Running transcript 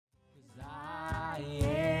I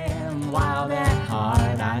am wild at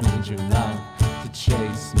heart. I need your love to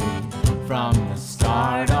chase me from the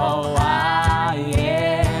start. Oh, I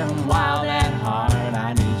am wild at heart.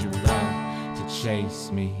 I need your love to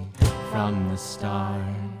chase me from the start.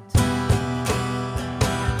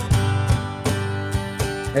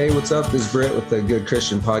 Hey, what's up? This is Britt with the Good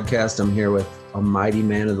Christian Podcast. I'm here with a mighty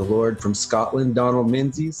man of the Lord from Scotland, Donald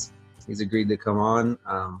Menzies. He's agreed to come on.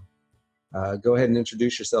 Go ahead and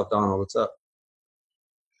introduce yourself, Donald. What's up?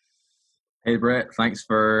 Hey Brett, thanks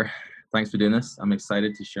for doing this. I'm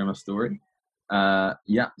excited to share my story.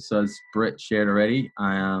 So as Britt shared already,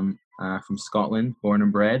 I am from Scotland, born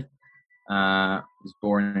and bred. Was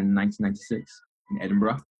born in 1996 in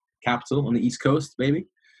Edinburgh, capital on the East Coast, baby.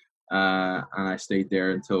 And I stayed there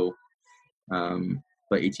until about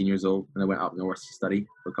 18 years old, and I went up north to study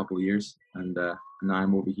for a couple of years. And now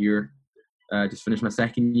I'm over here. Just finished my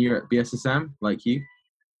second year at BSSM, like you,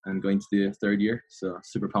 and going to the third year. So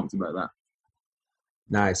super pumped about that.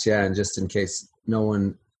 Nice, yeah. And just in case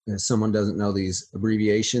someone doesn't know these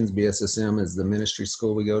abbreviations, BSSM is the ministry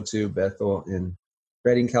school we go to, Bethel in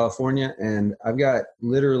Redding, California. And I've got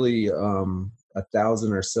literally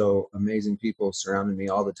 1,000 or so amazing people surrounding me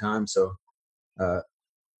all the time. So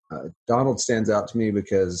Donald stands out to me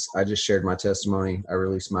because I just shared my testimony. I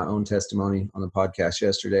released my own testimony on the podcast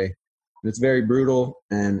yesterday. And it's very brutal,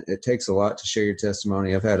 and it takes a lot to share your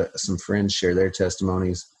testimony. I've had some friends share their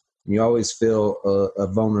testimonies. And you always feel a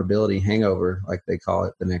vulnerability hangover, like they call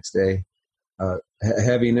it, the next day.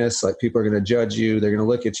 Heaviness, like people are going to judge you. They're going to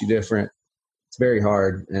look at you different. It's very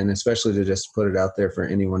hard, and especially to just put it out there for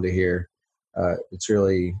anyone to hear. It's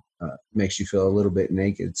really makes you feel a little bit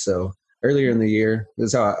naked. So earlier in the year,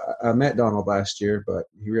 this is how I met Donald last year, but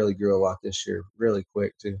he really grew a lot this year, really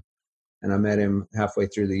quick too. And I met him halfway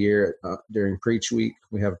through the year during Preach Week.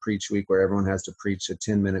 We have a Preach Week where everyone has to preach a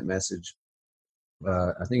 10-minute message.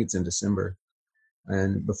 I think it's in December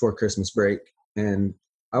and before Christmas break. And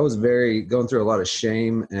I was going through a lot of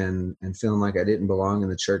shame and feeling like I didn't belong in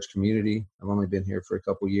the church community. I've only been here for a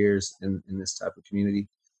couple years in this type of community.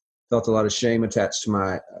 Felt a lot of shame attached to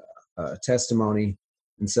my testimony.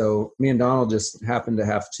 And so me and Donald just happened to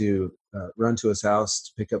have to run to his house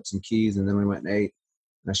to pick up some keys. And then we went and ate.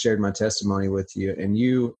 And I shared my testimony with you. And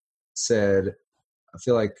you said, I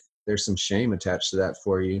feel like there's some shame attached to that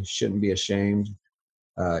for you. You shouldn't be ashamed.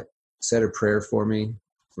 Said a prayer for me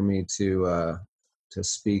to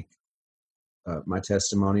speak my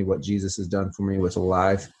testimony, what Jesus has done for me with a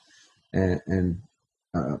life, and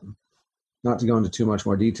not to go into too much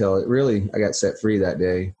more detail. I got set free that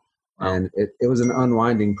day. Wow. And it was an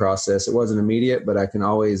unwinding process. It wasn't immediate, but I can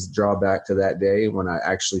always draw back to that day when I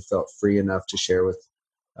actually felt free enough to share with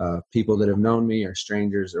people that have known me or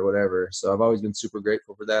strangers or whatever. So I've always been super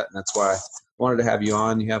grateful for that. And that's why I wanted to have you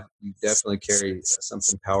on. You definitely carry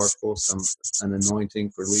something powerful, an anointing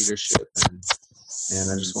for leadership.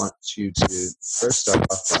 And I just want you to first start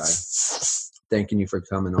off by thanking you for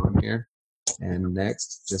coming on here. And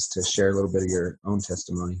next, just to share a little bit of your own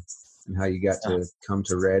testimony and how you got to come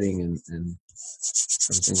to Redding and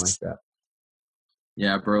everything like that.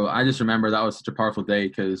 Yeah, bro. I just remember that was such a powerful day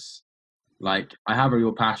because like I have a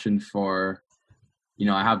real passion for,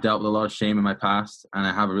 I have dealt with a lot of shame in my past, and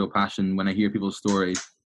I have a real passion when I hear people's stories,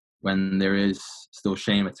 when there is still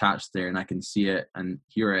shame attached there, and I can see it and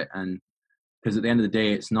hear it. And because at the end of the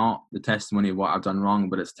day, it's not the testimony of what I've done wrong,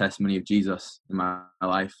 but it's testimony of Jesus in my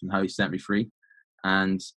life and how he set me free.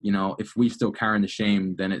 And, if we still carrying the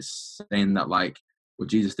shame, then it's saying that like what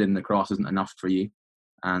Jesus did in the cross isn't enough for you.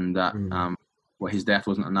 And that, what his death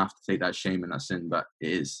wasn't enough to take that shame and that sin, but it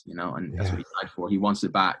is, and that's what he died for. He wants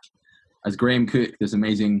it back. As Graham Cook, this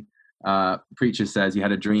amazing preacher, says, he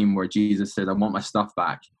had a dream where Jesus said, I want my stuff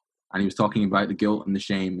back. And he was talking about the guilt and the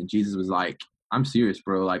shame. And Jesus was like, I'm serious,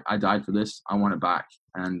 bro. Like, I died for this. I want it back,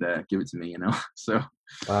 and give it to me, So,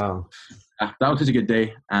 wow. That was such a good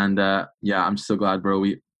day. And I'm so glad, bro.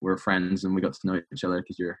 We're friends and we got to know each other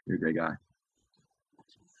because you're a great guy.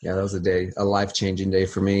 Yeah, that was a life-changing day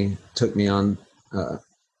for me. Took me on,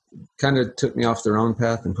 kind of took me off the wrong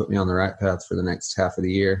path and put me on the right path for the next half of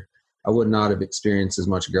the year. I would not have experienced as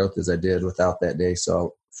much growth as I did without that day. So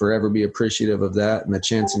I'll forever be appreciative of that and the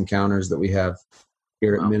chance encounters that we have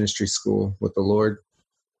here at ministry school with the Lord.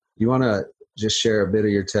 You want to just share a bit of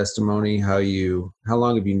your testimony? How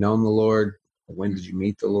long have you known the Lord? When did you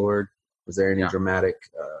meet the Lord? Was there any dramatic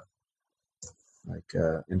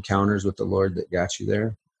encounters with the Lord that got you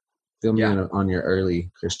there? Fill me in on your early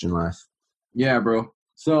Christian life. Yeah, bro.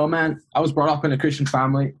 So, man, I was brought up in a Christian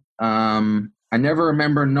family. I never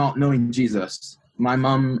remember not knowing Jesus. My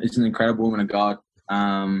mom is an incredible woman of God.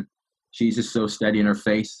 She's just so steady in her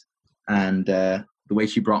faith. And the way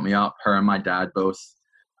she brought me up, her and my dad both,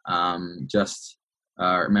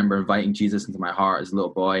 remember inviting Jesus into my heart as a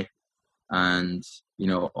little boy, and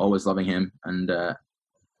always loving him, and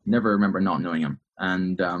never remember not knowing him.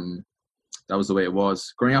 And that was the way it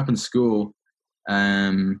was. Growing up in school,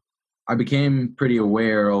 I became pretty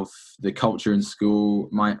aware of the culture in school.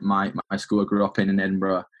 My school I grew up in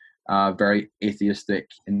Edinburgh, very atheistic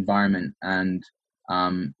environment, and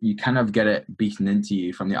you kind of get it beaten into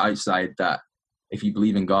you from the outside that if you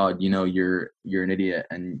believe in God, you're an idiot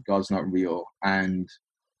and God's not real. And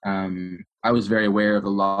I was very aware of the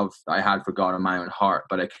love that I had for God in my own heart,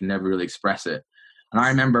 but I could never really express it. And I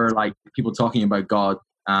remember like people talking about God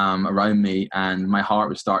around me, and my heart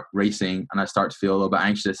would start racing, and I start to feel a little bit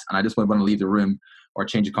anxious, and I just would want to leave the room or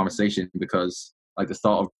change the conversation, because like the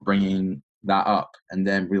thought of bringing that up and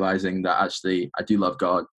then realizing that actually I do love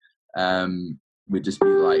God would just be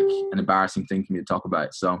like an embarrassing thing for me to talk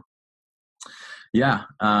about. So yeah,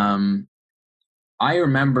 I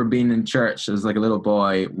remember being in church as like a little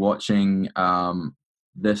boy watching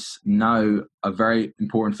this now a very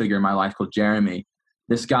important figure in my life called Jeremy.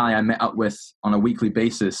 This guy I met up with on a weekly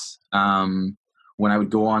basis when I would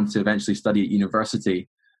go on to eventually study at university.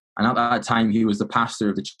 And at that time, he was the pastor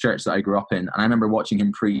of the church that I grew up in. And I remember watching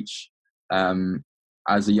him preach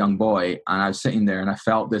as a young boy. And I was sitting there and I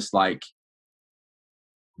felt this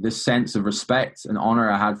sense of respect and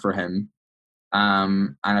honor I had for him.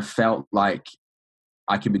 And I felt like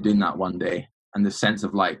I could be doing that one day. And the sense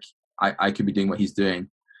of like, I could be doing what he's doing.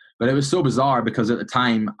 But it was so bizarre because at the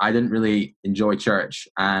time I didn't really enjoy church,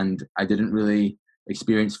 and I didn't really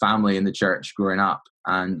experience family in the church growing up.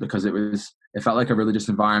 And because it felt like a religious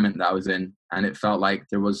environment that I was in, and it felt like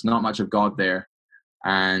there was not much of God there,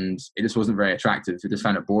 and it just wasn't very attractive. I just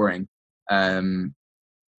found it boring. So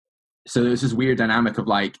there's this weird dynamic of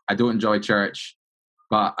like, I don't enjoy church,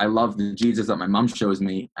 but I love the Jesus that my mum shows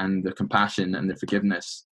me, and the compassion and the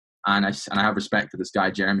forgiveness. And I have respect for this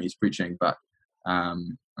guy, Jeremy, who's preaching, but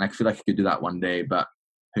and I feel like I could do that one day, but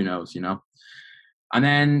who knows, And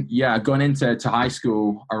then, going into high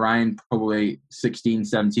school around probably 16,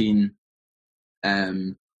 17,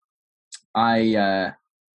 I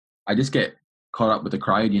just get caught up with the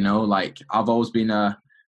crowd, like I've always been a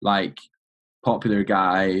popular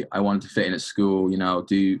guy. I wanted to fit in at school, I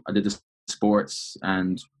did the sports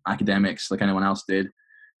and academics like anyone else did.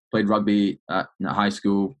 Played rugby at high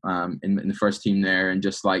school in the first team there, and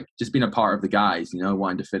just being a part of the guys,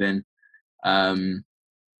 wanting to fit in. And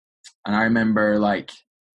I remember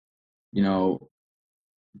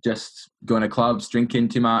just going to clubs, drinking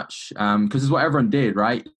too much, because it's what everyone did,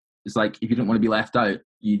 right? It's like if you don't want to be left out,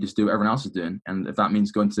 you just do what everyone else is doing, and if that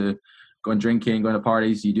means going drinking, going to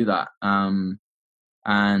parties, you do that.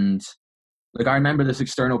 And like I remember this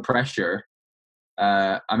external pressure.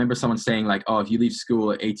 I remember someone saying like, "Oh, if you leave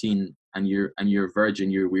school at 18 and you're a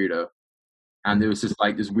virgin, you're a weirdo." And there was just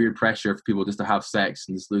like this weird pressure for people just to have sex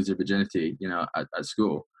and just lose their virginity, at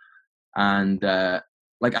school. And I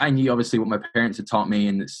knew obviously what my parents had taught me,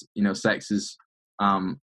 and it's sex is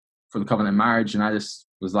for the covenant of marriage, and I just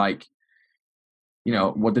was like,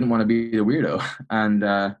 didn't want to be the weirdo. And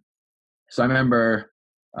so I remember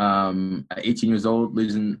at 18 years old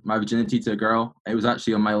losing my virginity to a girl. It was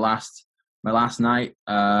actually on my last night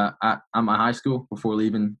at my high school before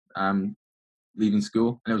leaving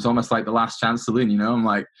school, and it was almost like the last chance saloon. I'm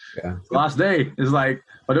like, the last day. It's like,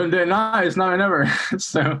 if I don't do it now, it's now or never.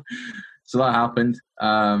 so that happened.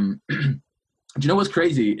 Do you know what's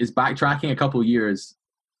crazy is backtracking a couple of years.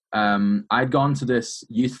 I'd gone to this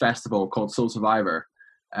youth festival called Soul Survivor,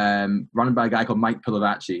 run by a guy called Mike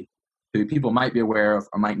Pilavachi, who people might be aware of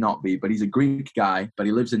or might not be, but he's a Greek guy, but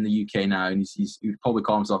he lives in the UK now, and he would probably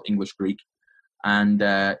call himself English Greek. And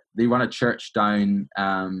they run a church down,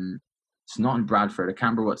 it's not in Bradford, I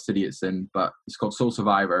can't remember what city it's in, but it's called Soul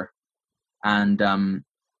Survivor. And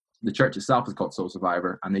the church itself is called Soul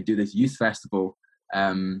Survivor, and they do this youth festival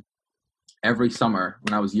every summer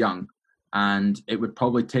when I was young. And it would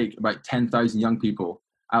probably take about 10,000 young people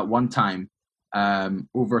at one time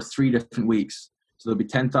over 3 different weeks. So there'll be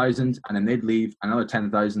 10,000, and then they'd leave, another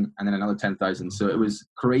 10,000, and then another 10,000. So it was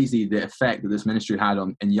crazy the effect that this ministry had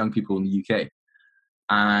in young people in the UK.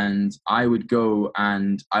 And I would go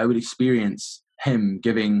and I would experience him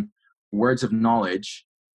giving words of knowledge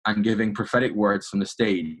and giving prophetic words from the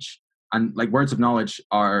stage. And like words of knowledge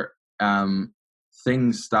are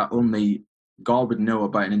things that only God would know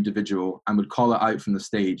about an individual and would call it out from the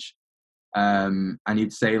stage. And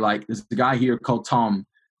he'd say like, there's a guy here called Tom.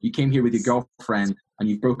 You came here with your girlfriend and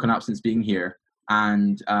you've broken up since being here.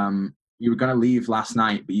 And you were going to leave last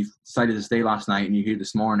night, but you've decided to stay last night and you're here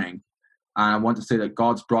this morning. And I want to say that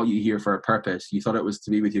God's brought you here for a purpose. You thought it was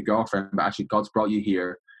to be with your girlfriend, but actually God's brought you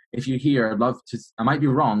here. If you're here, I'd love to, I might be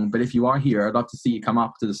wrong, but if you are here, I'd love to see you come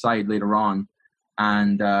up to the side later on,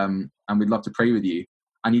 and we'd love to pray with you.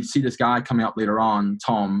 And you'd see this guy coming up later on,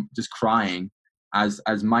 Tom, just crying, as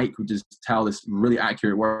Mike would just tell this really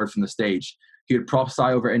accurate word from the stage. He would prophesy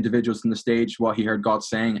over individuals from the stage what he heard God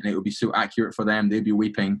saying, and it would be so accurate for them. They'd be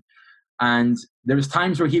weeping. And there was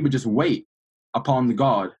times where he would just wait upon the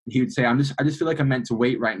God. He would say, I just feel like I'm meant to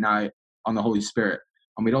wait right now on the Holy Spirit.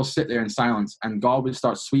 And we'd all sit there in silence, and God would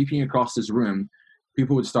start sweeping across this room.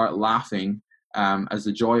 People would start laughing as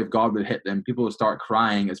the joy of God would hit them. People would start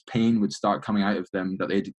crying as pain would start coming out of them that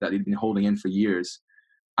they'd been holding in for years.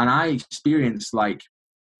 And I experienced like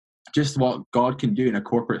just what God can do in a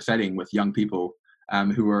corporate setting with young people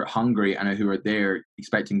who are hungry and who are there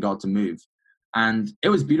expecting God to move. And it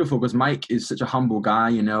was beautiful because Mike is such a humble guy,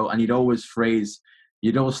 you know, and you'd always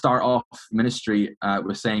start off ministry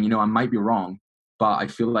with saying, you know, I might be wrong, but I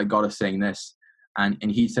feel like God is saying this. And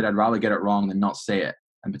he said, I'd rather get it wrong than not say it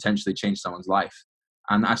and potentially change someone's life.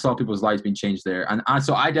 And I saw people's lives being changed there. And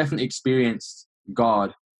so I definitely experienced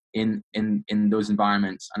God in those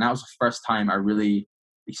environments. And that was the first time I really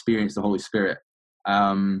experienced the Holy Spirit.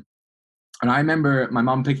 And I remember my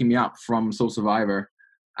mom picking me up from Soul Survivor,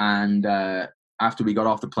 and after we got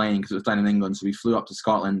off the plane, because it was down in England, so we flew up to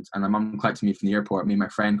Scotland, and my mum collected me from the airport, me and my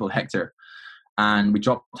friend called Hector, and we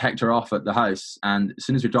dropped Hector off at the house. And as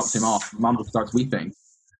soon as we dropped him off, mum just starts weeping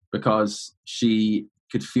because she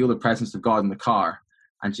could feel the presence of God in the car,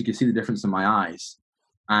 and she could see the difference in my eyes.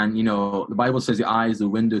 And you know, the Bible says the eye is the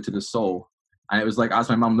window to the soul, and it was like as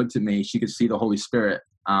my mum looked at me, she could see the Holy Spirit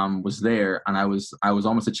was there, and I was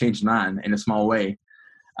almost a changed man in a small way.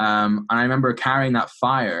 And I remember carrying that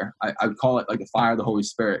fire. I would call it like the fire of the Holy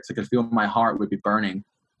Spirit. So I could feel my heart would be burning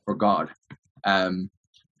for God. And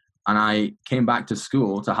I came back to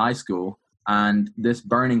school, to high school, and this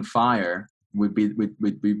burning fire would be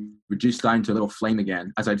reduced down to a little flame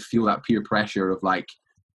again, as I'd feel that peer pressure of like,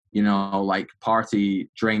 you know, like party,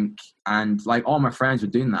 drink, and like all my friends were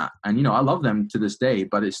doing that. And, you know, I love them to this day,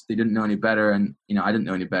 but they didn't know any better. And, you know, I didn't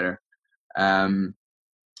know any better.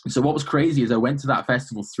 So what was crazy is I went to that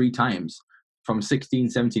festival 3 times from 16,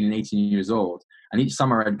 17, and 18 years old. And each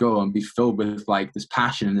summer I'd go and be filled with like this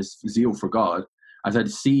passion and this zeal for God, as I'd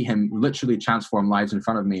see him literally transform lives in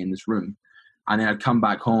front of me in this room. And then I'd come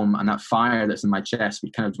back home, and that fire that's in my chest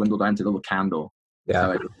would kind of dwindle down to a little candle.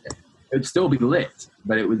 Yeah. So it would still be lit,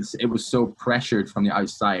 but it was so pressured from the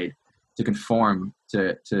outside to conform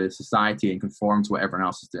to society and conform to what everyone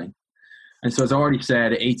else is doing. And so, as I already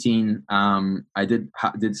said, at 18, I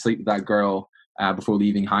did sleep with that girl before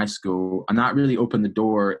leaving high school, and that really opened the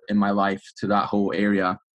door in my life to that whole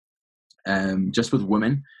area, just with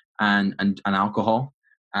women and alcohol.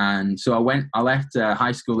 And so I left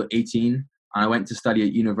high school at 18, and I went to study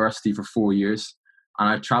at university for 4 years. And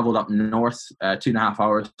I traveled up north 2.5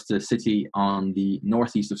 hours to a city on the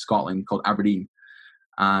northeast of Scotland called Aberdeen,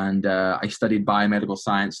 and I studied biomedical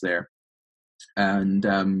science there. And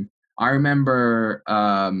I remember,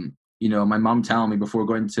 you know, my mom telling me before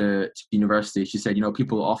going to university, she said, you know,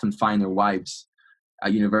 people often find their wives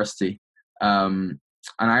at university. And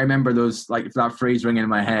I remember that phrase ringing in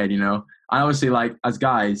my head, you know. I obviously, like, as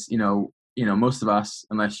guys, you know, most of us,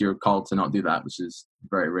 unless you're called to not do that, which is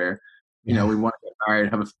very rare, you know, we want to get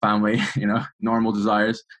married, have a family, you know, normal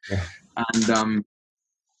desires. Yeah. And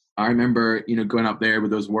I remember, you know, going up there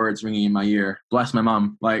with those words ringing in my ear. Bless my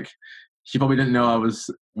mom. Like, she probably didn't know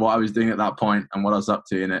what I was doing at that point and what I was up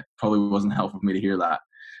to, and it probably wasn't helpful for me to hear that.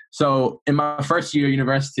 So in my first year of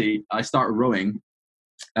university, I started rowing,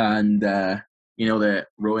 and you know, the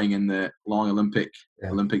rowing in the long Olympic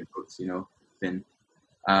boats, you know, then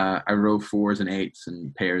I row 4s and 8s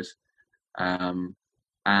and pairs.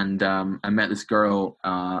 And I met this girl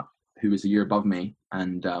who was a year above me,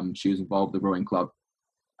 and she was involved with the rowing club,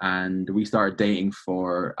 and we started dating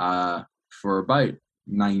for about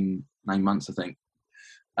nine months, I think.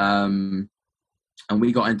 And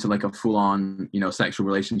we got into like a full-on, you know, sexual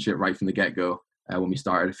relationship right from the get-go when we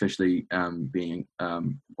started officially being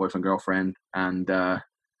boyfriend girlfriend. And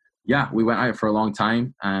yeah, we went out for a long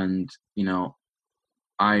time, and you know,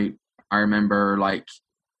 I remember like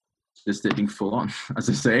just it being full on, as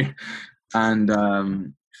I say.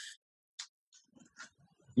 And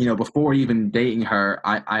you know, before even dating her,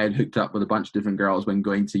 I had hooked up with a bunch of different girls when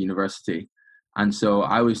going to university. And so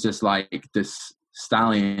I was just like this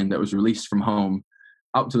stallion that was released from home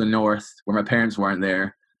up to the north where my parents weren't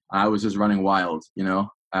there. I was just running wild, you know,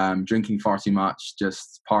 drinking far too much,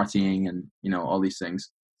 just partying and, you know, all these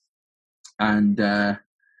things. And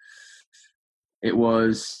it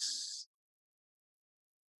was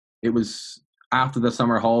it was after the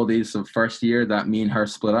summer holidays of first year that me and her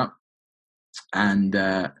split up, and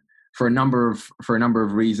for a number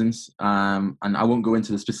of reasons. And I won't go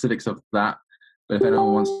into the specifics of that. But if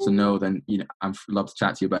anyone wants to know, then I'd love to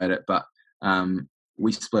chat to you about it. But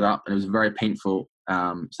we split up, and it was a very painful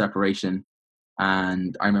separation.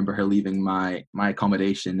 And I remember her leaving my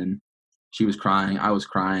accommodation, and she was crying, I was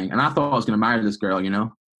crying, and I thought I was going to marry this girl.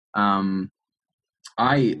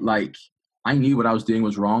 I knew what I was doing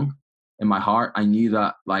was wrong in my heart. I knew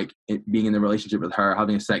that being in the relationship with her,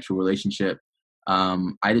 having a sexual relationship,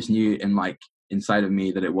 I just knew inside of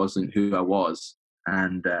me that it wasn't who I was.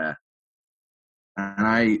 And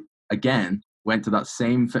I again went to that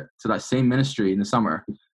same ministry in the summer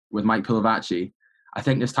with Mike Pilavacci. I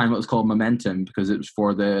think this time it was called Momentum because it was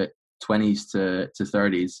for the 20s to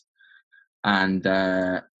 30s. And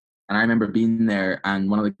I remember being there, and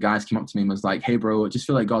one of the guys came up to me and was like, "Hey, bro, I just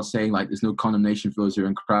feel like God's saying there's no condemnation for those who are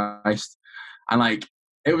in Christ." And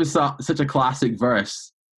it was such a classic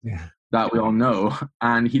verse that we all know.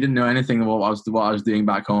 And he didn't know anything about what I was doing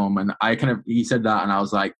back home. And he said that, and I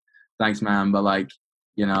was like, "Thanks, man," but I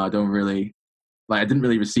don't really I didn't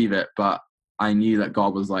really receive it, but I knew that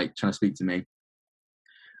God was trying to speak to me.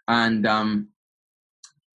 And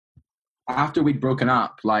after we'd broken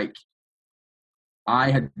up,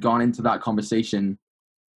 I had gone into that conversation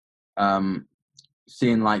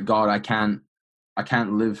saying God, I can't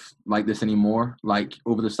live like this anymore.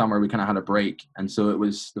 Over the summer we kind of had a break, and so it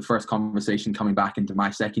was the first conversation coming back into my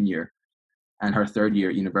second year and her third year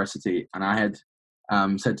at university. And I had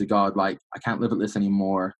said to God, I can't live like this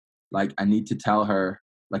anymore. I need to tell her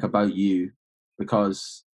about you,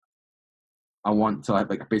 because I want to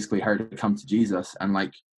basically her to come to Jesus, and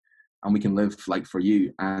we can live for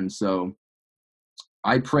you. And so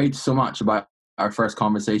I prayed so much about our first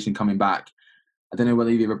conversation coming back. I don't know whether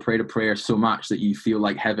you've ever prayed a prayer so much that you feel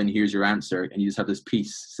like heaven hears your answer, and you just have this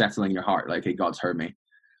peace settling your heart, hey, God's heard me.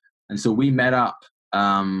 And so we met up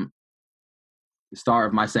the start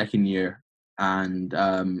of my second year, and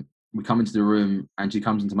we come into the room, and she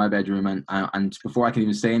comes into my bedroom, and before I can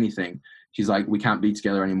even say anything, she's like, "We can't be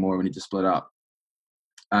together anymore. We need to split up."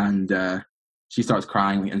 And she starts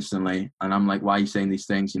crying instantly, and I'm like, "Why are you saying these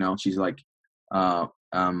things?" She's like,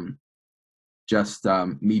 just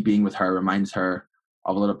me being with her reminds her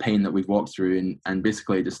of a lot of pain that we've walked through, and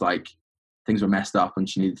basically just things were messed up and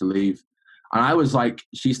she needed to leave. And I was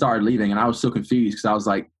she started leaving, and I was so confused because I was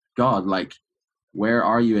like, "God, where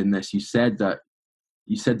are you in this? You said that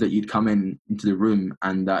you'd come into the room,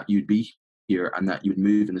 and that you'd be here, and that you'd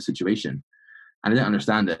move in the situation." And I didn't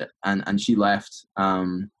understand it. And she left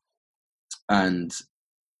and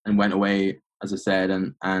went away, as I said,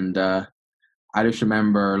 and I just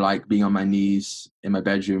remember being on my knees in my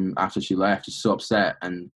bedroom after she left, just so upset.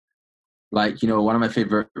 And one of my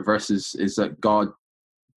favorite verses is that God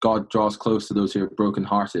draws close to those who are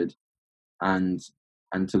brokenhearted, and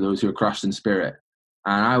to those who are crushed in spirit.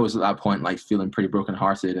 And I was at that point feeling pretty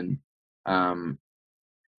brokenhearted, and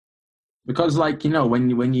because when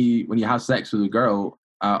you have sex with a girl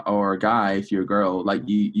or a guy, if you're a girl,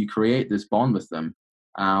 you create this bond with them,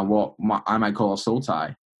 what I might call a soul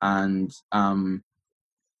tie. And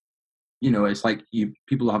it's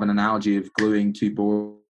people have an analogy of gluing two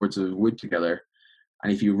boards of wood together,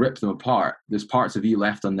 and if you rip them apart, there's parts of you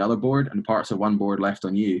left on the other board and parts of one board left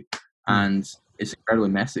on you, and it's incredibly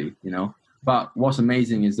messy, But what's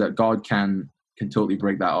amazing is that God can totally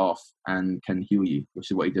break that off and can heal you, which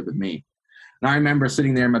is what He did with me. And I remember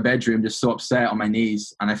sitting there in my bedroom, just so upset on my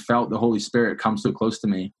knees, and I felt the Holy Spirit come so close to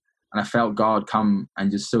me. And I felt God come and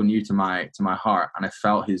just so near to my heart, and I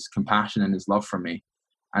felt His compassion and His love for me,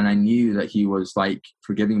 and I knew that He was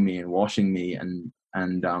forgiving me and washing me and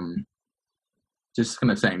just kind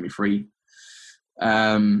of setting me free.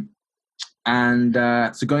 So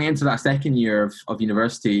going into that second year of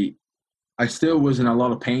university, I still was in a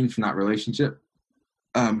lot of pain from that relationship,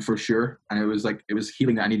 for sure, and it was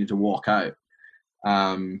healing that I needed to walk out.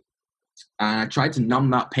 And I tried to numb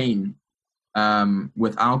that pain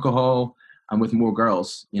with alcohol and with more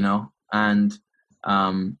girls, and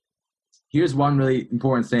here's one really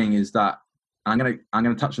important thing is that I'm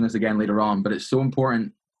gonna touch on this again later on, but it's so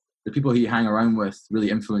important. The people who you hang around with really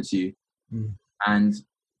influence you. And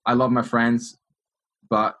I love my friends,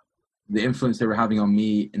 but the influence they were having on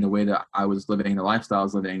me in the way that I was living, the lifestyle I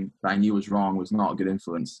was living, that I knew was wrong, was not a good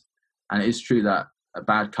influence. And it is true that a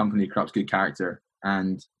bad company corrupts good character,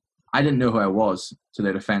 and I didn't know who I was, to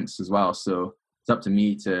their defense as well. So it's up to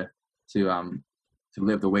me to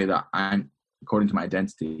live the way that I'm, according to my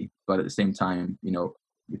identity. But at the same time,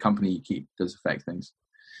 the company you keep does affect things.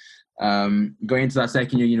 Going into that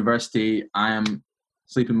second year university, I am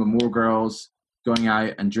sleeping with more girls, going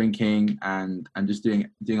out and drinking and just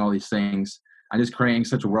doing all these things and just creating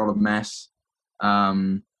such a world of mess.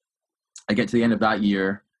 I get to the end of that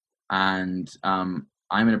year and I'm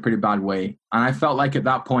in a pretty bad way. And I felt like at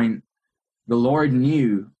that point, the Lord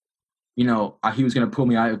knew, he was going to pull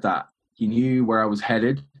me out of that. He knew where I was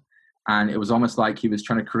headed. And it was almost like he was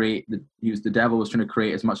trying to create, the devil was trying to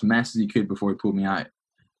create as much mess as he could before he pulled me out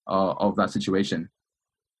of that situation.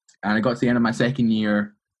 And I got to the end of my second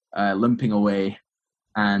year, limping away.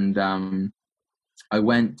 And I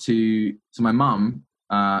went to my mum,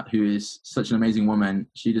 who is such an amazing woman.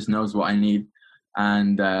 She just knows what I need.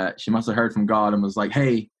 And she must have heard from God and was like,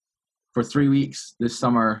 hey, for 3 weeks this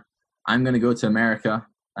summer, I'm going to go to America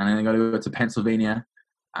and I'm going to go to Pennsylvania.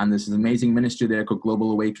 And there's this amazing ministry there called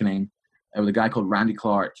Global Awakening with a guy called Randy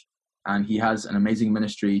Clark. And he has an amazing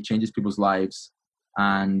ministry, changes people's lives.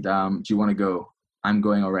 And do you want to go? I'm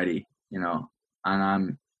going already,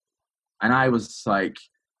 And I was like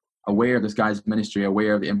aware of this guy's ministry,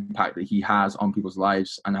 aware of the impact that he has on people's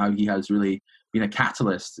lives and how he has really been a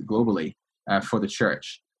catalyst globally for the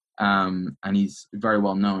church. And he's very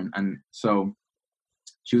well known. And so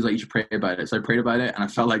she was like, you should pray about it. So I prayed about it and I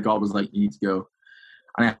felt like God was like, you need to go.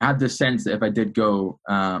 And I had this sense that if I did go,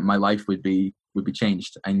 my life would be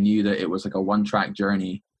changed. I knew that it was like a one-track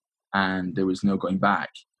journey and there was no going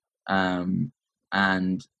back.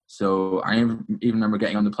 And so I even remember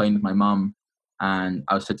getting on the plane with my mum and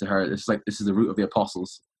I said to her, this is the route of the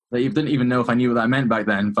apostles. Like, I didn't even know if I knew what that meant back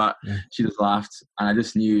then, but she just laughed. And I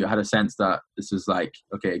just knew, I had a sense that this was like,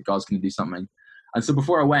 okay, God's going to do something. And so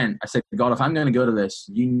before I went, I said, God, if I'm going to go to this,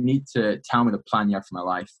 you need to tell me the plan you have for my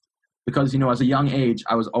life. Because, as a young age,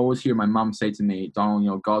 I was always hearing my mum say to me,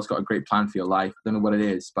 Donald, God's got a great plan for your life. I don't know what it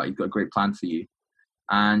is, but he's got a great plan for you.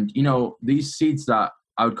 And, these seeds that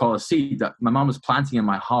I would call a seed that my mum was planting in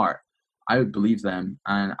my heart, I would believe them.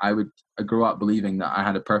 And I grew up believing that I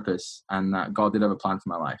had a purpose and that God did have a plan for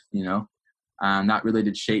my life, and that really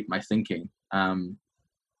did shape my thinking. And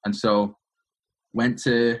so went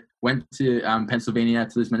to Pennsylvania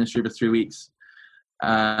to this ministry for 3 weeks.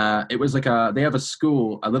 It was like they have a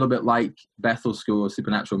school, a little bit like Bethel School of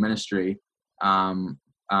Supernatural Ministry. And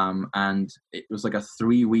it was like a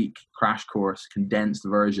 3-week crash course, condensed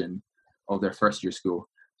version of their first year school.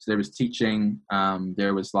 So there was teaching,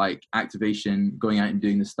 there was like activation, going out and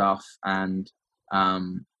doing the stuff. And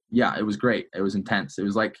it was great. It was intense. It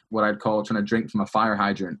was like what I'd call trying to drink from a fire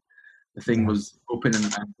hydrant. The thing was open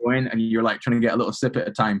and going, and you're like trying to get a little sip at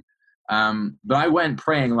a time. But I went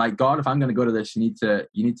praying like, God, if I'm going to go to this, you need to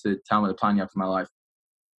tell me the plan you have for my life.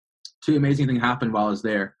 2 amazing things happened while I was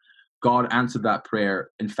there. God answered that prayer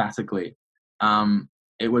emphatically.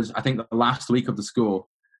 It was, I think, the last week of the school,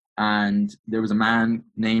 and there was a man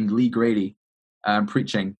named Lee Grady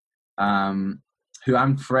preaching, who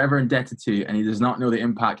I'm forever indebted to, and he does not know the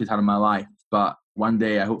impact he's had on my life. But one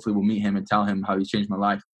day I hopefully will meet him and tell him how he's changed my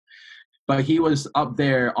life. But he was up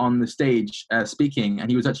there on the stage speaking, and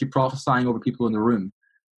he was actually prophesying over people in the room,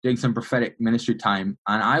 doing some prophetic ministry time.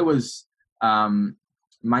 And I was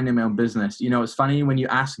minding my own business. It's funny when you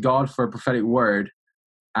ask God for a prophetic word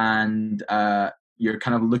and you're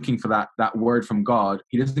kind of looking for that word from God,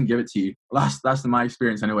 he doesn't give it to you. That's my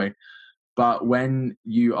experience anyway. But when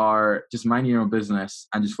you are just minding your own business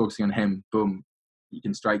and just focusing on him, boom, he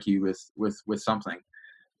can strike you with something.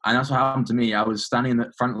 And that's what happened to me. I was standing in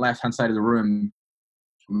the front left-hand side of the room.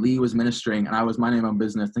 Lee was ministering, and I was minding my own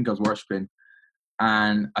business. I think I was worshiping.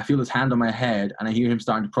 And I feel his hand on my head, and I hear him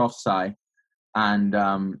starting to prophesy. And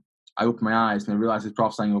I open my eyes, and I realize he's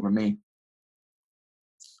prophesying over me.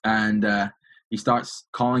 And he starts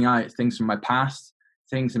calling out things from my past,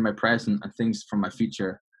 things in my present, and things from my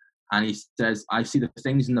future. And he says, I see the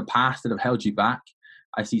things in the past that have held you back.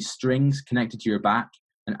 I see strings connected to your back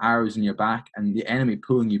and arrows in your back and the enemy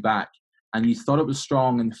pulling you back. And you thought it was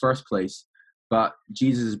strong in the first place, but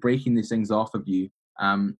Jesus is breaking these things off of you.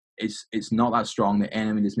 It's not that strong. The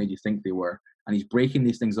enemy just made you think they were. And he's breaking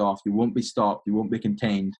these things off. You won't be stopped. You won't be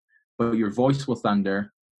contained. But your voice will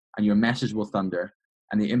thunder and your message will thunder.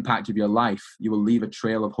 And the impact of your life, you will leave a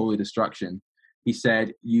trail of holy destruction. He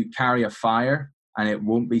said, you carry a fire and it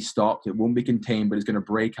won't be stopped. It won't be contained, but it's going to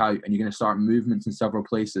break out and you're going to start movements in several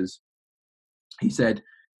places. He said,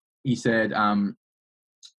 you're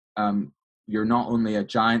not only a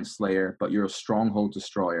giant slayer, but you're a stronghold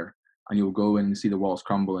destroyer, and you'll go in and see the walls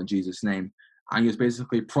crumble in Jesus' name. And he was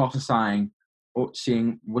basically prophesying,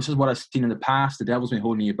 saying, this is what I've seen in the past. The devil's been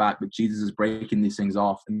holding you back, but Jesus is breaking these things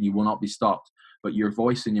off, and you will not be stopped. But your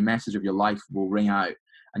voice and your message of your life will ring out,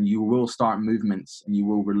 and you will start movements, and you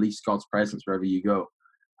will release God's presence wherever you go.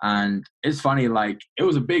 And it's funny, like, it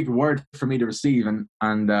was a big word for me to receive. And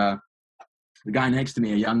the guy next to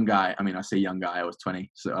me, a young guy, I mean, I say young guy, I was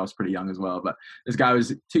 20, so I was pretty young as well. But this guy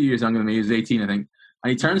was 2 years younger than me. He was 18, I think. And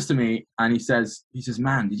he turns to me and he says,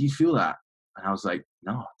 man, did you feel that? And I was like,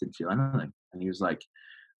 no, I didn't feel anything. And he was like,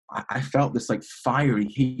 I felt this like fiery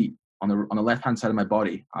heat on the left-hand side of my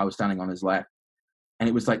body. I was standing on his left. And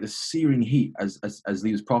it was like the searing heat as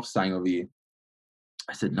he was prophesying over you.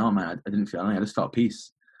 I said, no, man, I didn't feel anything. I just felt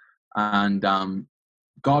peace. And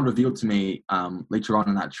God revealed to me later on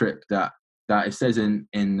in that trip that it says in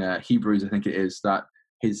Hebrews, I think it is, that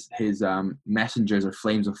his messengers are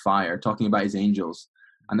flames of fire, talking about his angels.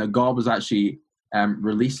 And that God was actually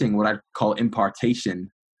releasing what I'd call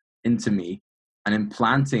impartation into me and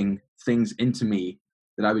implanting things into me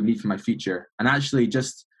that I would need for my future. And actually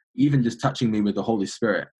just touching me with the Holy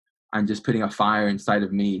Spirit and just putting a fire inside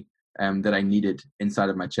of me that I needed inside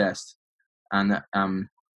of my chest. And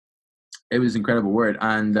it was an incredible word.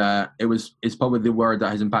 And it's probably the word that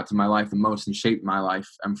has impacted my life the most and shaped my life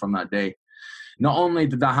from that day. Not only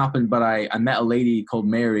did that happen, but I met a lady called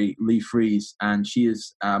Mary Lee Fries, and she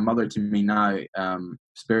is a mother to me now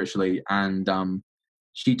spiritually. And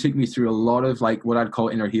she took me through a lot of like what I'd call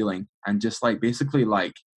inner healing, and just like basically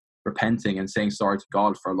like repenting and saying sorry to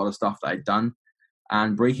God for a lot of stuff that I'd done,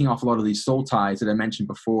 and breaking off a lot of these soul ties that I mentioned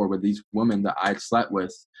before with these women that I'd slept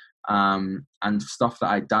with, and stuff that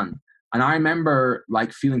I'd done. And I remember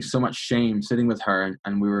like feeling so much shame sitting with her,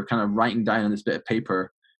 and we were kind of writing down on this bit of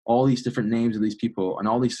paper all these different names of these people and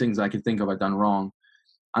all these things I could think of I'd done wrong.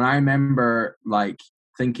 And I remember like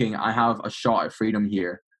thinking, I have a shot at freedom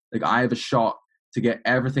here. Like I have a shot to get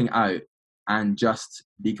everything out and just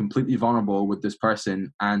be completely vulnerable with this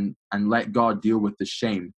person and let God deal with the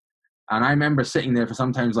shame. And I remember sitting there for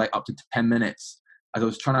sometimes like up to 10 minutes as I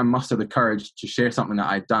was trying to muster the courage to share something that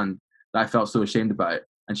I'd done that I felt so ashamed about.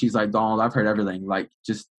 And she's like, Donald, I've heard everything. Like,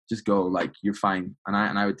 just go, like, you're fine. And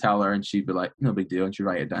I would tell her, and she'd be like, no big deal. And she'd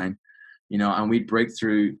write it down, and we'd break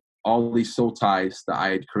through all these soul ties that I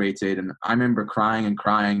had created. And I remember crying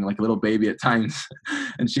like a little baby at times.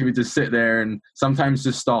 And she would just sit there and sometimes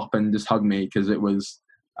just stop and just hug me, because it was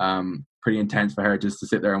pretty intense for her just to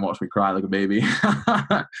sit there and watch me cry like a baby.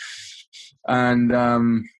 And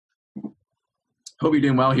hope you're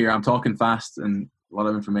doing well here. I'm talking fast and a lot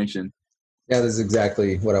of information. Yeah, this is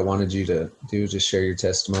exactly what I wanted you to do, just share your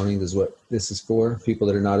testimony. This is what this is for, people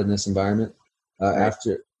that are not in this environment.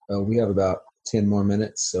 After we have about 10 more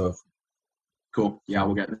minutes. So cool. Yeah,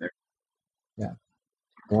 we'll get there. Yeah.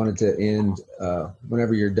 I wanted to end,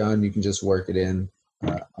 whenever you're done, you can just work it in.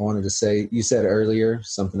 I wanted to say, you said earlier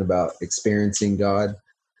something about experiencing God. And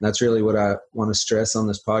that's really what I want to stress on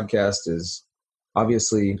this podcast is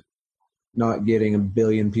obviously not getting 1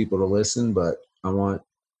 billion people to listen, but I want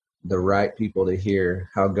the right people to hear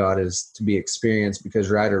how God is to be experienced,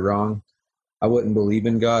 because right or wrong, I wouldn't believe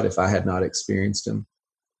in God if I had not experienced him.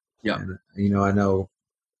 Yeah. And, I know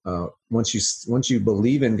once you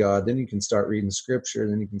believe in God, then you can start reading scripture,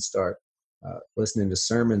 then you can start listening to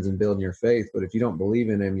sermons and building your faith. But if you don't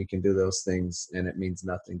believe in him, you can do those things and it means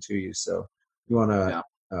nothing to you. So you want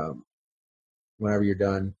to, whenever you're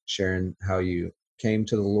done sharing how you came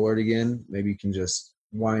to the Lord again, maybe you can just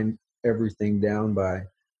wind everything down by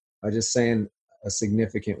just saying a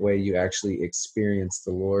significant way you actually experience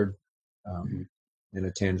the Lord in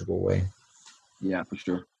a tangible way. Yeah, for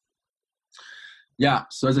sure. Yeah,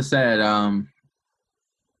 so as I said,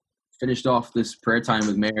 finished off this prayer time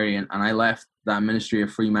with Mary, and I left that ministry a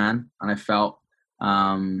free man, and I felt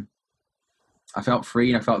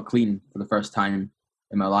free and I felt clean for the first time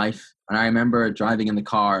in my life. And I remember driving in the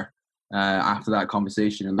car after that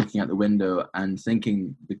conversation and looking out the window and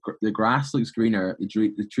thinking the grass looks greener,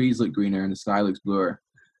 the trees look greener, and the sky looks bluer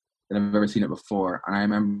than I've ever seen it before. And I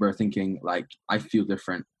remember thinking, like, I feel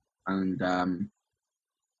different. And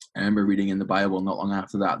I remember reading in the Bible not long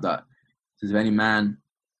after that it says, if any man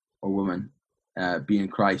or woman be in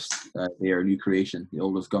Christ, they are a new creation. The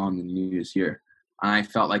old is gone and the new is here. And I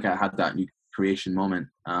felt like I had that new creation moment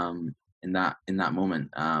in that moment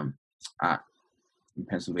in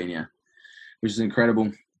Pennsylvania, which is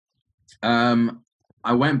incredible.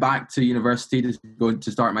 I went back to university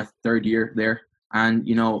to start my third year there. And,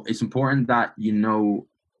 it's important that you know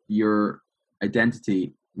your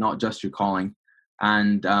identity, not just your calling.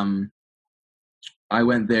 And I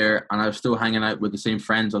went there and I was still hanging out with the same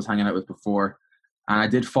friends I was hanging out with before. And I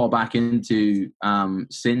did fall back into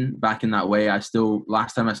sin back in that way.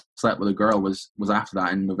 Last time I slept with a girl was after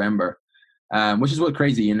that in November, which is what's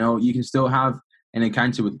crazy. You can still have an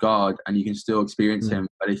encounter with God and you can still experience him.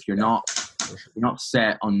 But if you're not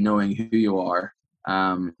set on knowing who you are,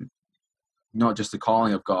 not just the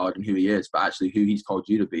calling of God and who he is, but actually who he's called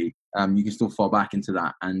you to be, you can still fall back into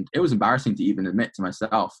that. And it was embarrassing to even admit to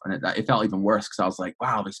myself. And it felt even worse because I was like,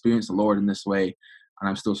 wow, I've experienced the Lord in this way, and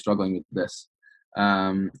I'm still struggling with this.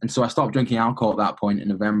 And so I stopped drinking alcohol at that point in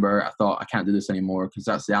November. I thought, I can't do this anymore, because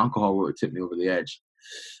that's the alcohol that tipped me over the edge.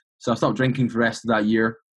 So I stopped drinking for the rest of that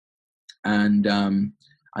year. And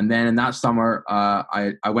then in that summer,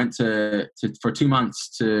 I went for 2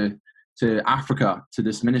 months to Africa, to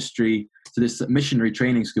this missionary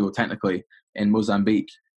training school, technically, in Mozambique,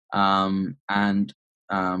 with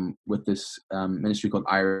this ministry called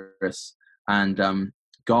Iris. And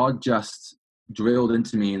God just drilled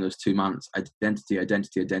into me in those 2 months,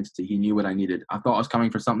 identity. He knew what I needed. I thought I was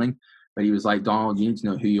coming for something, but he was like, Donald, you need to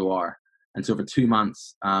know who you are. And so for 2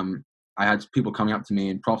 months, I had people coming up to me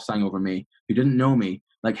and prophesying over me who didn't know me,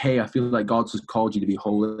 like, hey, I feel like God's just called you to be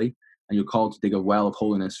holy, and you're called to dig a well of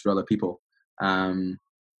holiness for other people. And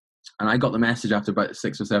I got the message after about the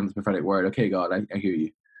 6th or 7th prophetic word. Okay, God, I hear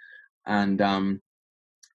you. And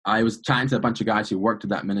I was chatting to a bunch of guys who worked at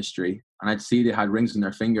that ministry, and I'd see they had rings on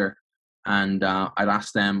their finger. And I'd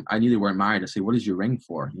ask them, I knew they weren't married. I'd say, what is your ring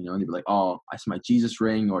for? You know, and they'd be like, oh, it's my Jesus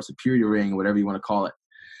ring, or it's a purity ring, or whatever you want to call it.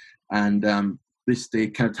 And they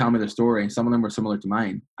kind of tell me their story, and some of them were similar to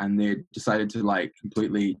mine, and they decided to like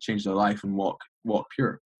completely change their life and walk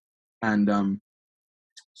pure. And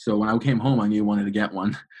so when I came home, I knew I wanted to get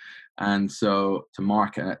one, and so to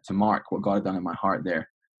mark what God had done in my heart there.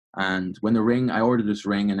 And when I ordered this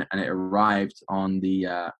ring, and it arrived on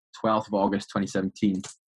the 12th of August 2017,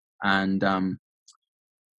 and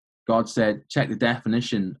God said, check the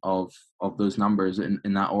definition of those numbers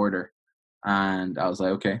in that order. And I was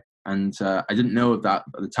like, okay. And I didn't know that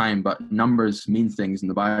at the time, but numbers mean things in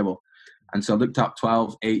the Bible. And so I looked up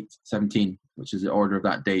 12, 8, 17, which is the order of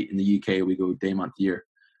that date. In the UK, we go day, month, year.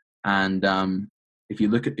 And if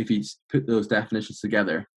you put those definitions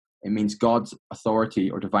together, it means God's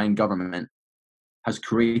authority or divine government has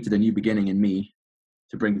created a new beginning in me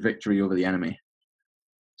to bring victory over the enemy.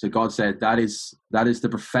 So God said, that is the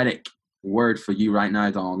prophetic word for you right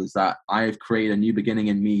now, Donald, is that I have created a new beginning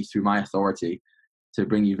in me through my authority to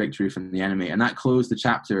bring you victory from the enemy. And that closed that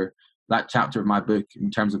chapter of my book in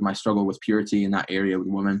terms of my struggle with purity in that area with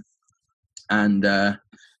women. And it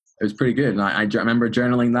was pretty good. And I remember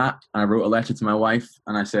journaling that. And I wrote a letter to my wife,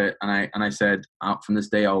 and I said, from this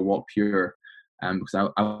day I'll walk pure,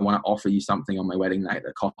 because I want to offer you something on my wedding night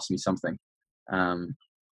that costs me something.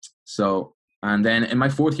 And then in my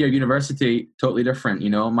 4th year of university, totally different.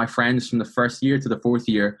 You know, my friends from the 1st year to the 4th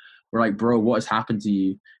year were like, bro, what has happened to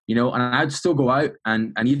you? You know, and I'd still go out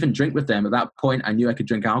and even drink with them. At that point, I knew I could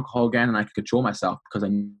drink alcohol again, and I could control myself because I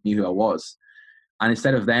knew who I was. And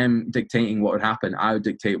instead of them dictating what would happen, I would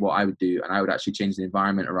dictate what I would do, and I would actually change the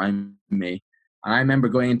environment around me. And I remember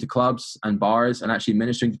going into clubs and bars and actually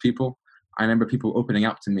ministering to people. I remember people opening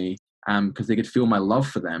up to me because they could feel my love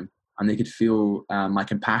for them, and they could feel my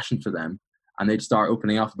compassion for them. And they'd start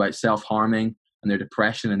opening up about self-harming and their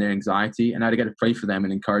depression and their anxiety. And I'd get to pray for them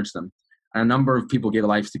and encourage them. And a number of people gave their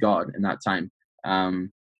lives to God in that time.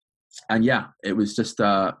 And yeah, it was just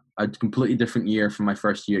a completely different year from my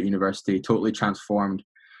 1st year at university, totally transformed.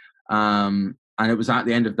 And it was at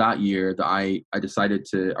the end of that year that I decided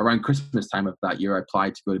to, around Christmas time of that year, I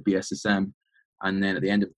applied to go to BSSM. And then at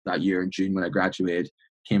the end of that year, in June, when I graduated,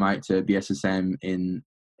 came out to BSSM in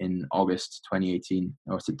August 2018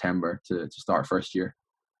 or September to start 1st year.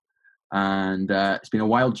 And it's been a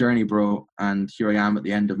wild journey, bro. And here I am at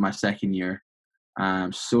the end of my 2nd year.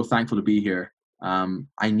 I'm so thankful to be here.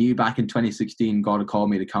 I knew back in 2016, God had called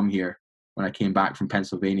me to come here when I came back from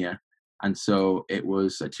Pennsylvania. And so it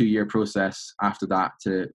was a 2-year process after that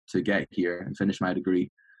to get here and finish my degree.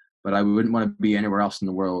 But I wouldn't want to be anywhere else in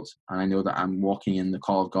the world. And I know that I'm walking in the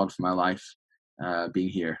call of God for my life, being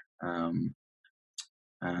here. And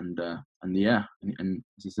as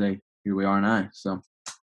I say, here we are now. So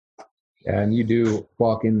yeah, and you do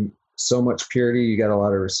walk in so much purity. You got a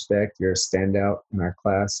lot of respect. You're a standout in our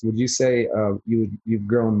class. Would you say you've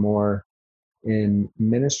grown more in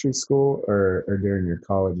ministry school or during your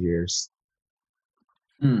college years?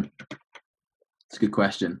 That's a good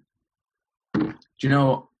question. Do you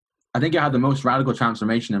know, I think I had the most radical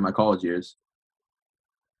transformation in my college years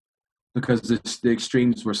because the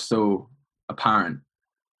extremes were so apparent.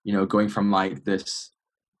 You know, going from like this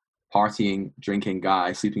partying, drinking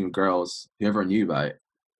guy, sleeping with girls, whoever knew about it,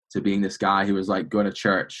 to being this guy who was like going to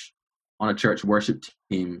church, on a church worship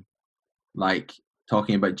team, like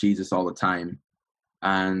talking about Jesus all the time,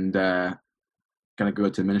 and gonna go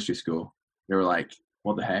to ministry school. They were like,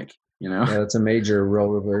 what the heck, you know? Yeah, that's a major role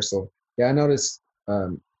reversal. Yeah, I noticed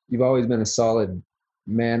you've always been a solid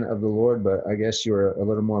man of the Lord, but I guess you were a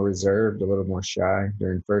little more reserved, a little more shy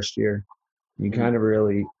during first year. You kind of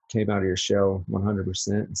really came out of your shell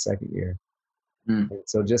 100% in second year. Mm. And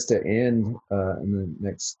so just to end in the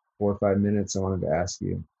next 4 or 5 minutes, I wanted to ask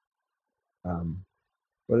you,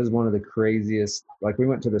 what is one of the craziest, like we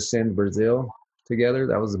went to the Send Brazil together.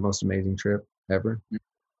 That was the most amazing trip ever.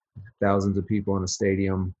 Thousands of people in a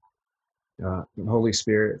stadium, Holy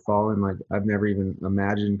Spirit falling like I've never even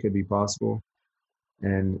imagined could be possible.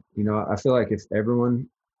 And, I feel like if everyone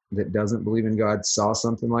that doesn't believe in God saw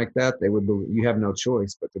something like that, they would believe. You have no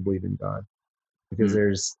choice but to believe in God, because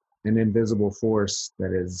there's an invisible force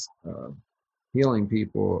that is healing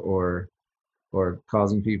people or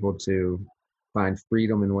causing people to find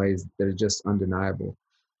freedom in ways that are just undeniable.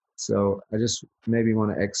 So I just maybe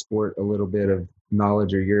want to export a little bit of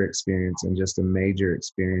knowledge or your experience and just a major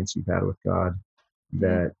experience you've had with God,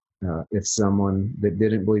 that if someone that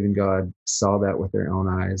didn't believe in God saw that with their own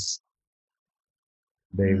eyes,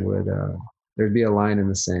 they would, there'd be a line in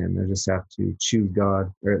the sand. They just have to choose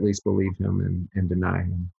God, or at least believe him and deny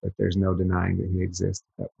him. But there's no denying that he exists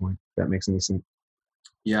at that point. If that makes any sense.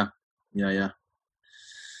 Yeah.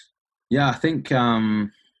 I think,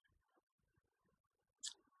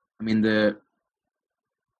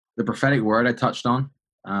 the prophetic word I touched on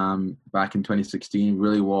back in 2016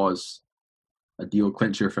 really was a deal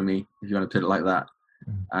clincher for me, if you want to put it like that.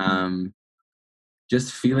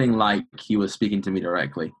 Just feeling like he was speaking to me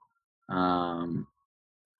directly. And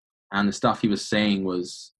the stuff he was saying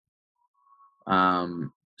was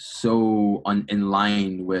so in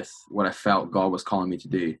line with what I felt God was calling me to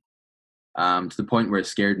do, to the point where it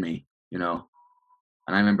scared me, And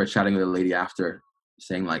I remember chatting with a lady after,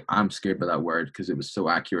 saying like, I'm scared by that word because it was so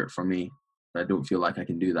accurate for me, but I don't feel like I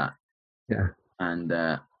can do that. Yeah. And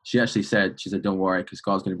she actually said, don't worry, because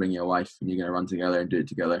God's going to bring you a wife and you're going to run together and do it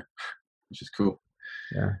together, which is cool.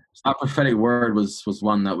 Yeah. So that prophetic word was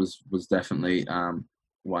one that was definitely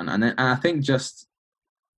one. And I think just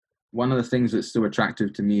one of the things that's so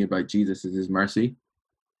attractive to me about Jesus is his mercy.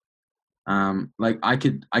 Like I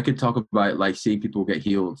could talk about like seeing people get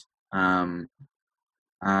healed, and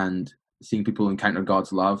seeing people encounter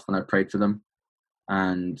God's love when I prayed for them,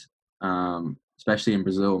 and especially in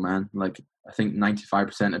Brazil, man. Like I think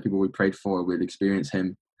 95% of people we prayed for would experience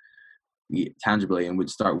him tangibly and would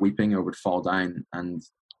start weeping or would fall down. And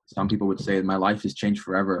some people would say, "My life has changed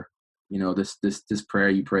forever." This prayer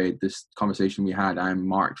you prayed, this conversation we had, I'm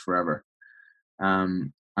marked forever.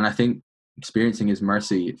 And I think experiencing his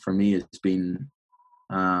mercy for me has been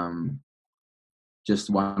just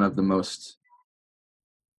one of the most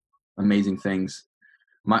amazing things.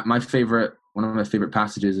 One of my favorite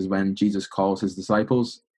passages is when Jesus calls his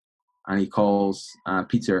disciples, and he calls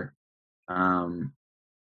Peter, I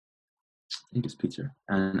think it's Peter,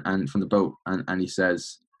 and from the boat, and he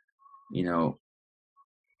says, so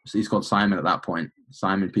he's called Simon at that point.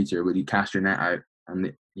 Simon Peter, would you cast your net out?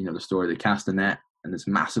 And the story, they cast the net, and this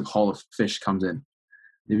massive haul of fish comes in.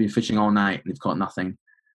 They've been fishing all night and they've caught nothing,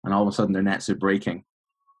 and all of a sudden their nets are breaking,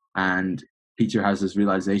 and Peter has this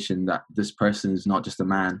realization that this person is not just a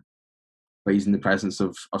man, but he's in the presence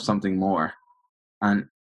of something more, and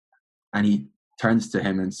he turns to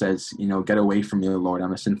him and says, get away from me, Lord,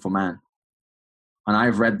 I'm a sinful man. And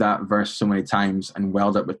I've read that verse so many times and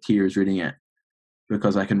welled up with tears reading it,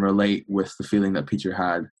 because I can relate with the feeling that Peter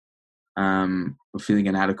had, of feeling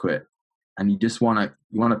inadequate, and you just want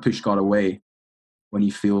to push God away when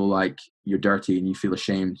you feel like you're dirty and you feel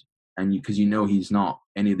ashamed, and because he's not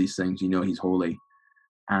any of these things, he's holy,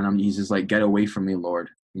 and he's just like, get away from me, Lord,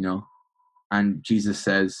 and Jesus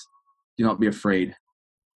says, do not be afraid,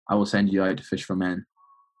 I will send you out to fish for men.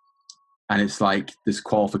 And it's like this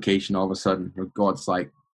qualification all of a sudden where God's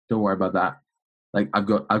like, don't worry about that, like I've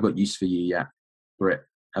got use for you yet, Britt.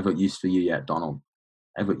 I've got use for you yet, Donald.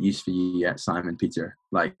 I've got use for you yet, Simon Peter.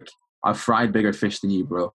 Like, I've fried bigger fish than you,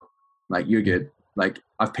 bro. Like, you're good. Like,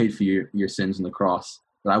 I've paid for your sins on the cross,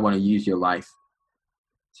 but I want to use your life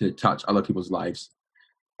to touch other people's lives.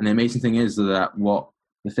 And the amazing thing is that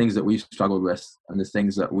the things that we've struggled with and the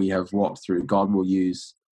things that we have walked through, God will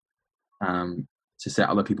use to set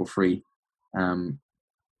other people free.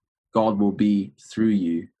 God will be through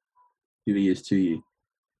you who he is to you.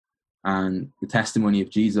 And the testimony of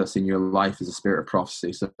Jesus in your life is a spirit of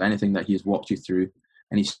prophecy. So anything that he has walked you through,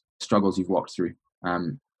 any struggles you've walked through,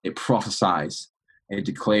 it prophesies, it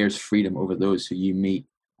declares freedom over those who you meet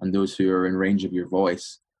and those who are in range of your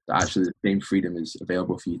voice, that actually the same freedom is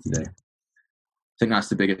available for you today. I think that's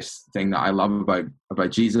the biggest thing that I love about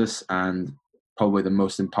Jesus, and probably the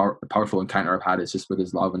most powerful encounter I've had is just with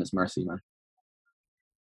his love and his mercy, man.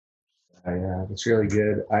 Yeah, that's really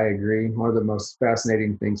good. I agree. One of the most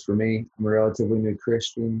fascinating things for me, I'm a relatively new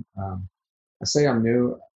Christian. I say I'm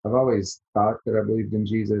new. I've always thought that I believed in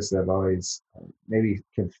Jesus. I've always maybe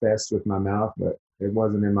confessed with my mouth, but it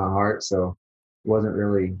wasn't in my heart. So it wasn't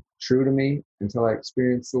really true to me until I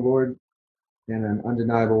experienced the Lord in an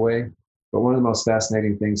undeniable way. But one of the most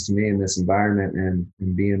fascinating things to me in this environment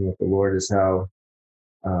and being with the Lord is how,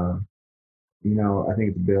 uh, I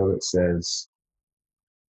think the bill that says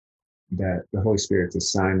that the Holy Spirit's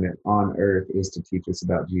assignment on earth is to teach us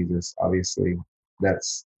about Jesus. Obviously,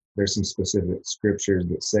 there's some specific scriptures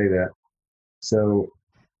that say that. So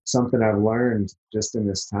something I've learned just in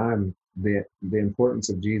this time, the importance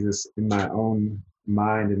of Jesus in my own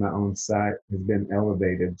mind, in my own sight, has been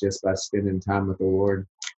elevated just by spending time with the Lord,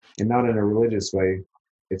 and not in a religious way.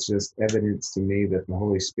 It's just evidence to me that the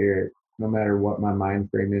Holy Spirit, no matter what my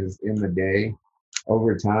mind frame is in the day,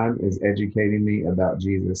 over time is educating me about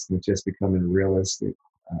Jesus, and it's just becoming realistic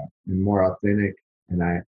and more authentic. And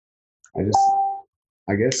I just,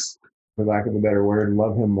 I guess, for lack of a better word,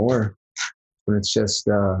 love him more. And it's just,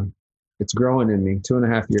 it's growing in me.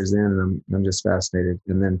 2.5 years in, and I'm just fascinated.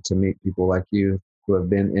 And then to meet people like you who have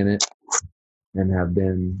been in it and have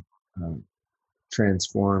been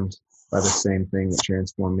transformed by the same thing that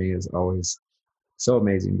transformed me is always so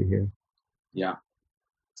amazing to hear. Yeah.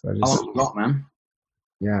 So I How just, long you got, man?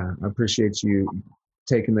 yeah, I appreciate you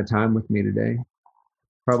taking the time with me today.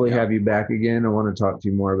 Probably have you back again. I want to talk to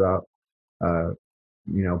you more about,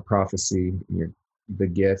 prophecy, the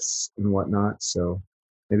gifts and whatnot. So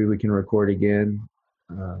maybe we can record again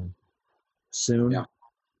soon. Yeah.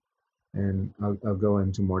 And I'll go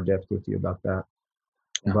into more depth with you about that.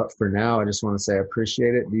 Yeah. But for now, I just want to say I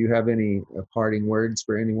appreciate it. Do you have any parting words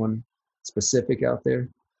for anyone specific out there?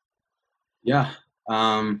 Yeah.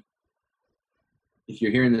 If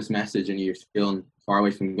you're hearing this message and you're feeling far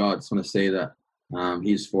away from God, I just want to say that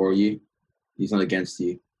He's for you. He's not against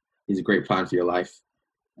you. He's a great plan for your life.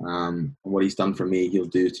 And what He's done for me, He'll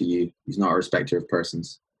do to you. He's not a respecter of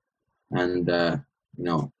persons. And, the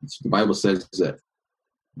Bible says that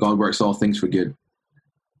God works all things for good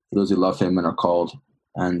for those who love Him and are called.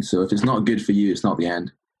 And so if it's not good for you, it's not the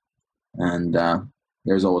end. And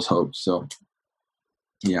there's always hope. So,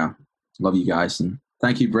 yeah, love you guys. And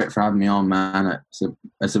thank you, Britt, for having me on, man.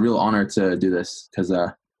 It's a real honor to do this because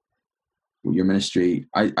your ministry,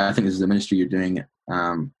 I think this is a ministry you're doing,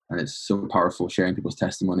 and it's so powerful, sharing people's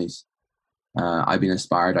testimonies. I've been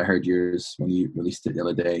inspired. I heard yours when you released it the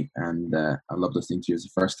other day, and I love listening to yours the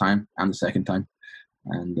first time and the second time.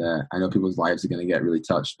 And I know people's lives are going to get really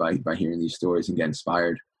touched by hearing these stories and get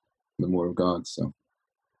inspired for the more of God. So,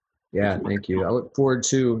 yeah, thank you. I look forward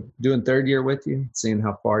to doing third year with you, seeing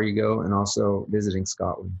how far you go, and also visiting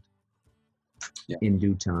Scotland in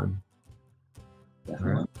due time.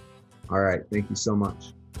 Definitely. All right. Thank you so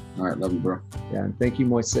much. All right. Love you, bro. Yeah. And thank you,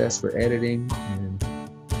 Moises, for editing, and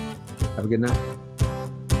have a good night.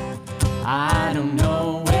 I don't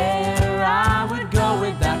know where I would go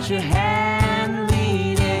without your hand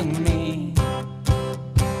leading me.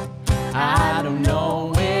 I don't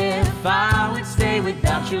know if I would stay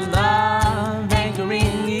without your love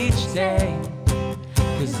anchoring each day.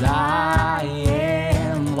 'Cause I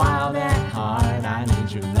am wild at heart. I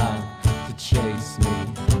need your love to chase me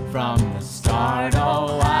from the start.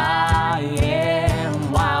 Oh, I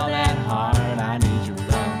am wild at heart. I need your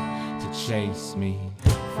love to chase me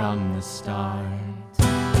from the start.